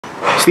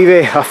Stevie,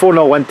 a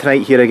 4-0 win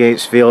tonight here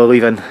against Vale of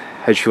Leithen.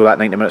 How do you feel that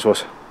 90 minutes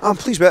was? I'm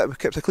pleased with it. We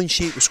kept a clean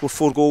sheet, we scored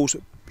 4 goals.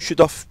 Should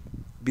have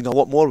been a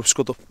lot more. We've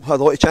had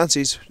a lot of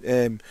chances.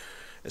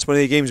 It's one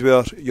of the games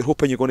where you're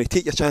hoping you're going to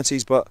take your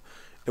chances, but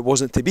it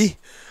wasn't to be.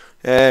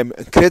 And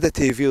credit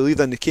to Vale of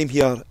Leithen, they came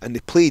here and they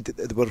played.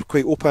 They were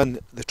quite open.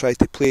 They tried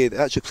to play. They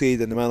actually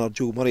played in the manner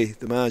Joe Murray,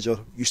 the manager,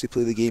 used to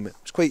play the game. It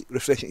was quite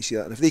refreshing to see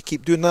that. And if they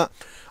keep doing that,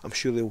 I'm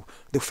sure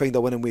they'll find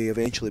a winning way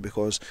eventually,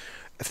 because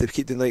if they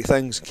keep doing the right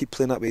things and keep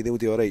playing that way, they'll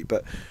do alright.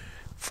 But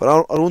for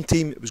our own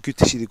team, it was good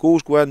to see the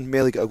goals go in.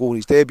 Melly got a goal in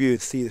his debut,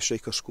 and 3 of the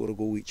strikers scored a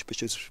goal each,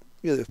 which is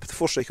really, the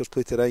 4 strikers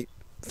played tonight,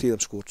 3 of them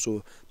scored,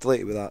 so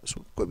delighted with that.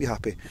 So got to be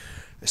happy.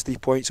 It's 3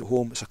 points at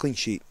home, it's a clean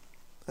sheet.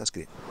 That's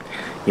great.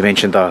 You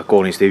mentioned a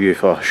goal in his debut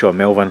for Sean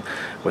Melvin.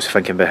 What's the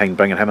thinking behind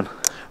bringing him in?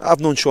 I've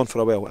known Sean for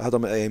a while. I had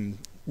him at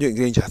Newton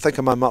Grange. I think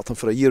I marked him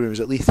for a year when he was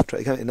at Leith,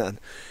 trying to get into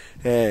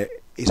knitting.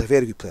 He's a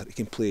very good player. He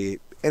can play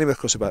anywhere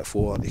across the back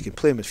 4. He can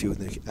play in midfield,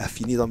 and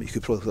if you need him, you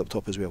could probably play up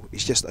top as well.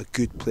 He's just a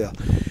good player.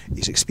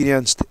 He's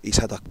experienced. He's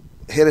had a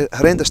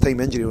horrendous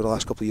time injury over the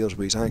last couple of years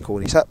with his ankle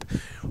and his hip,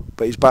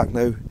 but he's back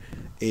now.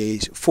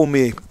 He's phoned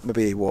me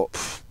maybe a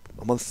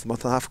month and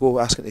a half ago,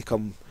 asking to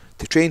come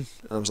to train,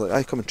 and I was like,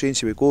 I come and train,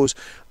 see how it goes.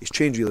 He's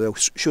trained really well,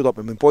 showed up,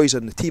 and when boys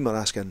in the team are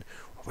asking,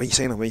 when you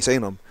sign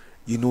him,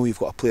 you know you've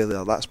got a player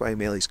there. That's why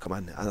Melly's come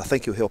in, and I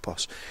think he'll help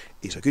us.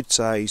 He's a good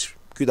size,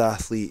 good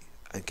athlete,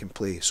 and can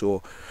play.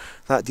 So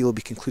that deal will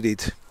be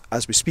concluded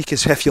as we speak,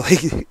 as if you like,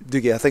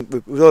 Dougie. I think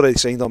we've already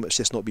signed him, it's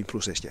just not been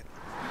processed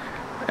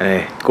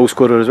yet. Goal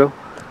scorer as well?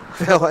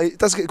 Well, he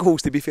does get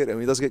goals, to be fair to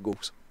him, he does get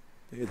goals.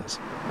 He does.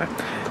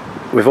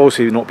 We've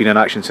also not been in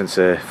action since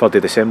the 3rd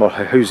of December.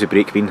 How's the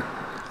break been?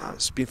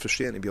 It's been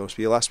frustrating, to be honest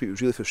with you. Last week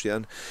was really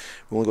frustrating.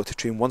 We only got to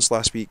train once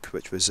last week,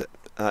 which was at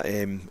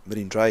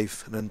Marine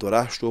Drive, an indoor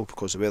Astro,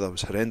 because the weather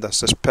was horrendous.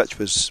 This pitch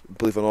was,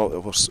 believe it or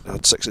not, it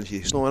had 6 inches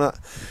of snow in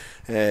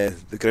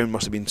it. The ground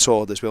must have been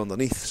solid as well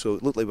underneath, so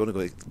it looked like we weren't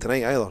going to go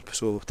tonight either.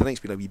 So tonight's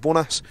been a wee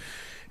bonus.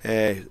 So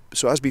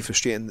it has been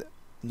frustrating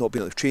not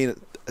being able to train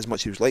as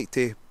much as we would like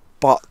to.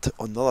 But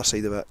on the other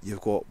side of it,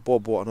 you've got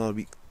Bob Watt another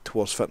week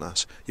towards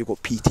fitness. You've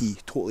got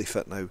PT totally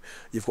fit now.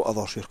 You've got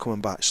others who are coming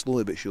back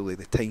slowly but surely.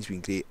 The time's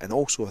been great, and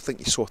also I think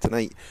you saw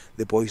tonight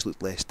the boys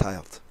looked less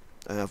tired.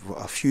 I've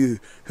got a few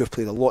who have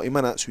played a lot of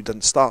minutes who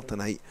didn't start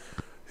tonight,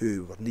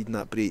 who were needing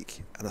that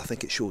break, and I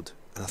think it showed.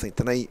 And I think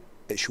tonight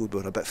it showed we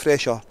were a bit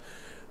fresher,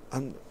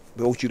 and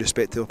with all due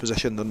respect to the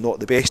opposition, they're not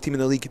the best team in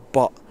the league,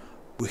 but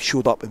we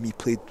showed up and we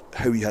played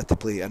how we had to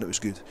play, and it was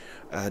good.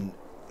 And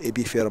to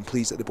be fair, I'm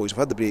pleased that the boys have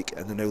had the break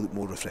and they now look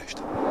more refreshed.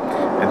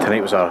 And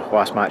tonight was our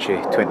last match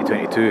of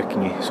 2022.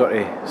 Can you sort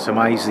of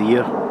surmise the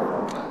year?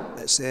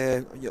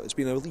 It's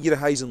been a year of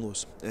highs and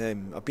lows.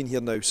 I've been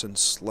here now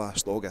since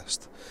last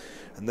August,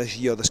 and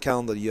this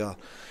calendar year,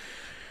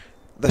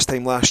 this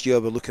time last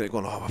year, we're looking at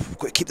going, we've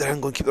got to keep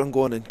the run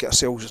going and get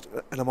ourselves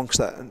in amongst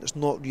that, and it's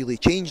not really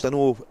changed. I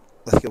know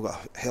I think I've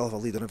got a hell of a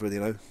lead on everybody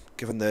now,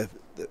 given the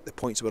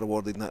points that were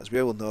awarded in that as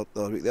well in the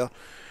other week there.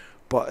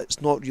 But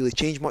it's not really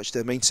changed much.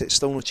 The mindset's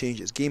still not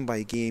changed. It's game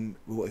by game.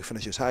 We want to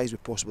finish as high as we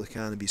possibly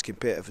can and be as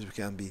competitive as we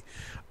can be.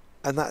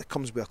 And that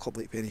comes with a club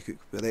like Pennycook,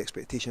 where the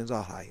expectations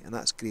are high, and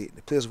that's great.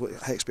 The players have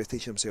got high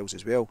expectations themselves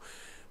as well.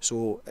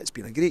 So it's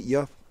been a great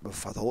year.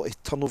 We've had a lot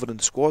of turnover in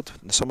the squad.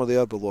 In the summer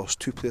there, we lost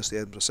 2 players to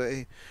Edinburgh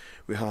City.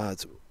 We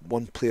had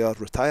 1 player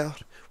retire,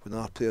 with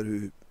another player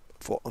who,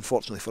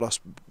 unfortunately for us,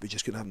 we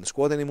just couldn't have in the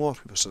squad anymore.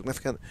 We were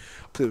significant.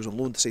 A player was on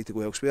loan, decided to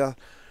go elsewhere.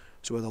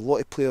 So we had a lot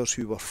of players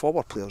who were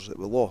forward players that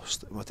we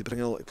lost, and we had to bring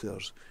in a lot of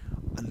players.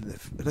 And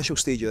the initial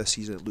stage of this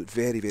season, it looked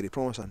very, very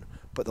promising,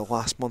 but the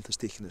last month has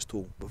taken its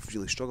toll. We've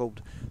really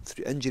struggled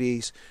through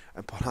injuries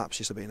and perhaps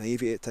just a bit of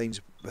naivety at times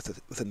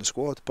within the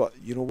squad. But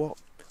you know what?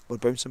 We're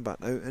bouncing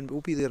back now, and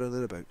we'll be there or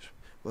thereabouts.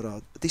 We're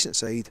a decent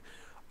side.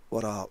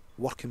 We're a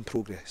work in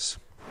progress.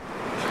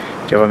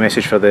 Do you have a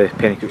message for the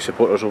Pennycook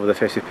supporters over the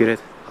festive period?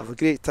 Have a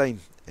great time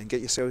and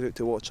get yourselves out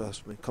to watch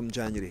us when come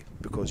January,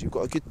 because you've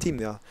got a good team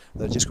there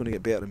that are just going to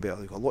get better and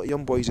better. You've got a lot of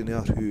young boys in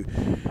there who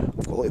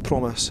have got a lot of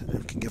promise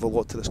and can give a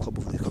lot to this club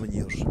over the coming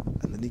years,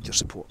 and they need your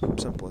support.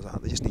 Simple as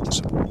that. They just need your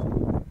support.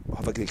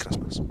 Have a great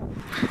Christmas.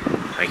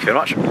 Thank you very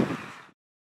much.